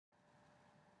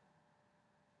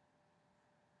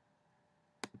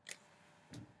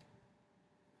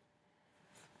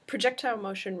Projectile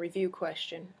motion review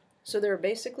question. So there are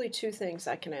basically two things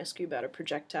I can ask you about a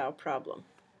projectile problem.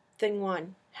 Thing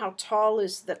one, how tall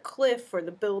is the cliff or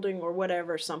the building or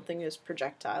whatever something is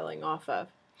projectiling off of?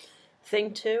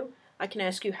 Thing two, I can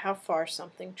ask you how far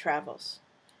something travels.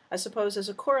 I suppose as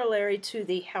a corollary to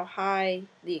the how high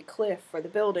the cliff or the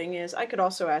building is, I could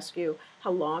also ask you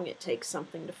how long it takes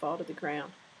something to fall to the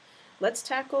ground. Let's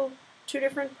tackle two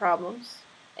different problems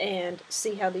and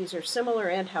see how these are similar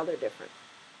and how they're different.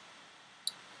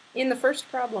 In the first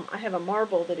problem, I have a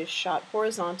marble that is shot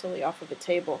horizontally off of a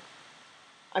table.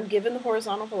 I'm given the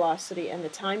horizontal velocity and the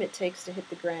time it takes to hit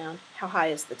the ground. How high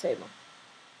is the table?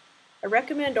 I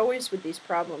recommend always with these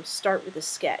problems start with a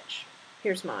sketch.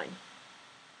 Here's mine.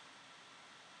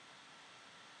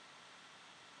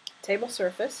 Table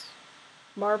surface,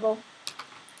 marble,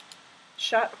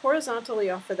 shot horizontally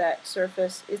off of that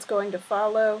surface. It's going to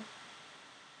follow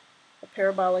a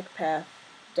parabolic path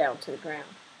down to the ground.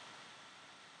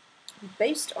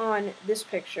 Based on this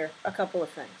picture, a couple of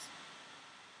things.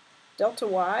 Delta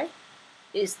y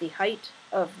is the height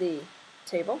of the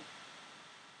table.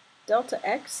 Delta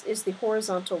x is the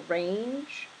horizontal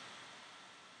range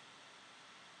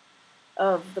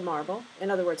of the marble. In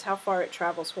other words, how far it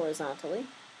travels horizontally.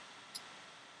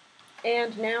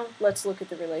 And now let's look at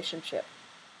the relationship.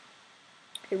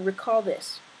 Okay, recall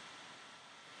this.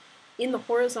 In the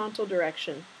horizontal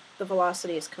direction, the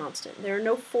velocity is constant. There are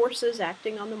no forces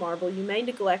acting on the marble. You may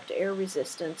neglect air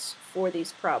resistance for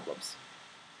these problems.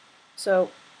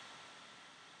 So,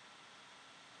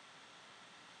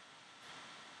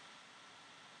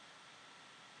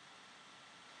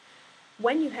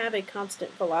 when you have a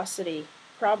constant velocity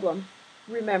problem,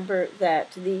 remember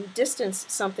that the distance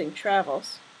something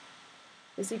travels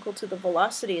is equal to the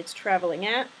velocity it's traveling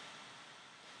at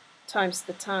times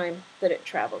the time that it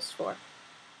travels for.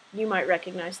 You might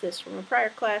recognize this from a prior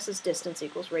class as distance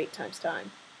equals rate times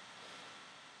time.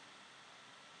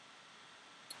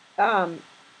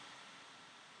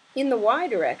 In the y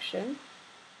direction,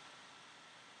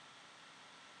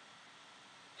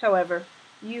 however,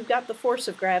 you've got the force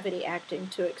of gravity acting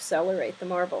to accelerate the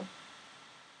marble.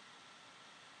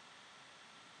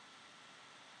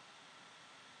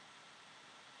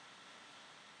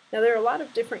 Now there are a lot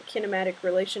of different kinematic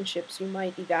relationships you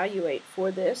might evaluate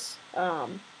for this,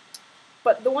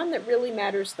 but the one that really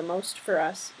matters the most for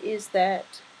us is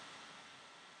that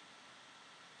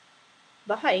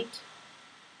the height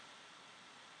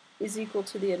is equal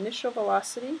to the initial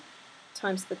velocity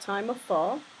times the time of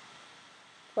fall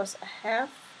plus a half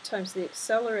times the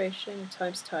acceleration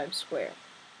times time squared.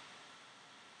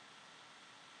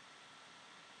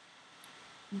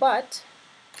 But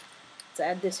let's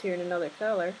add this here in another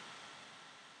color.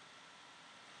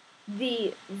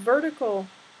 The vertical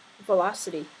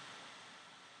velocity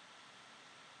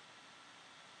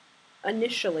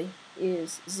initially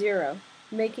is 0,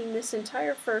 making this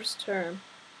entire first term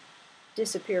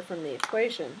disappear from the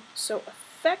equation. So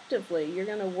effectively, you're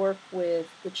going to work with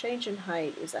the change in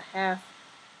height is a half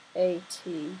at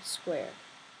squared.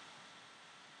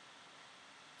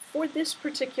 For this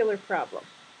particular problem,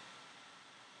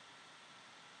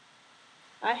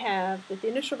 I have that the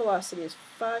initial velocity is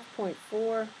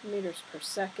 5.4 meters per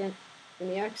second in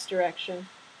the x direction.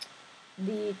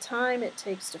 The time it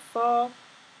takes to fall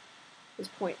is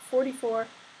 0.44.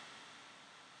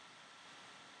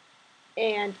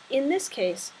 And in this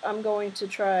case, I'm going to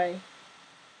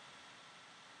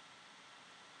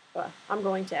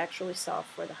actually solve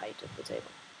for the height of the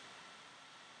table.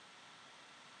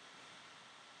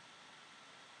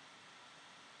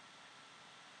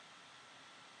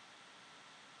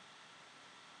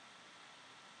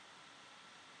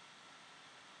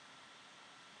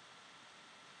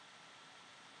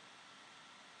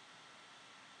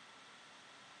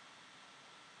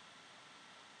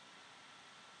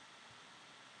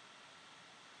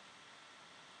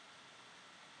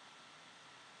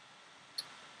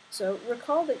 So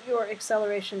recall that your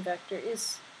acceleration vector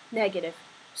is negative.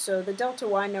 So the delta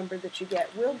y number that you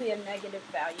get will be a negative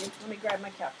value. Let me grab my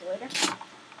calculator.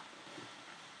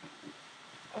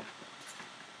 Oh.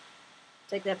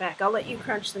 Take that back. I'll let you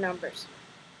crunch the numbers.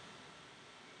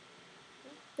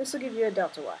 This will give you a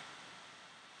delta y.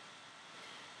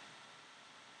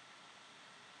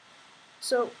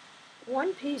 So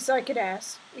one piece I could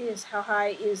ask is how high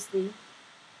is the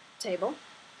table?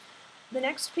 The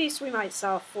next piece we might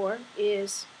solve for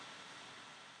is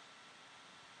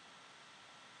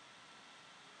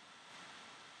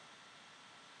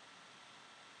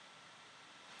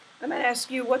I might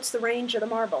ask you, what's the range of the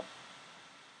marble?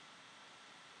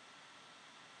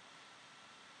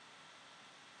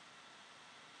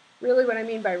 Really what I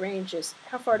mean by range is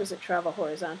how far does it travel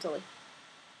horizontally?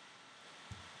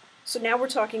 So now we're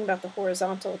talking about the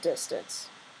horizontal distance.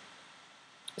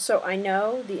 So I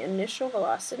know the initial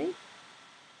velocity,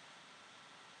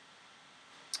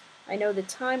 I know the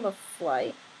time of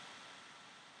flight,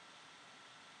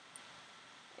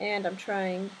 and I'm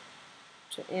trying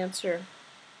to answer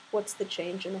what's the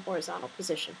change in the horizontal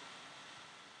position.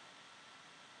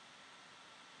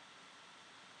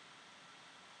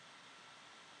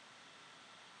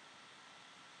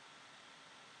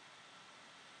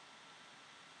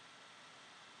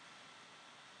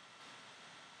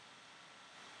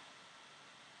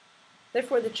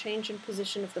 Therefore, the change in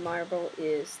position of the marble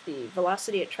is the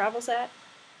velocity it travels at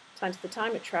times the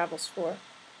time it travels for.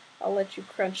 I'll let you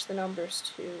crunch the numbers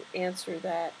to answer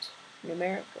that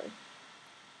numerically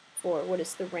for what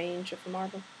is the range of the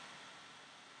marble.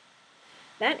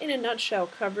 That, in a nutshell,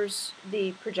 covers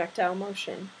the projectile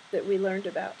motion that we learned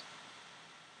about.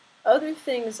 Other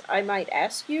things I might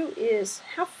ask you is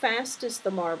how fast is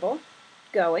the marble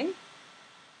going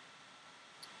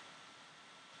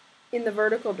in the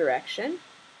vertical direction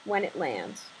when it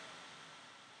lands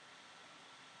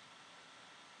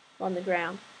on the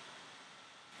ground.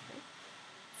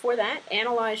 For that,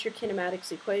 analyze your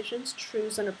kinematics equations,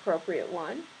 choose an appropriate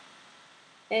one,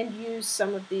 and use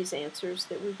some of these answers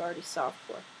that we've already solved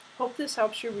for. Hope this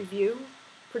helps you review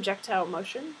projectile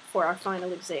motion for our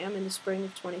final exam in the spring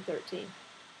of 2013.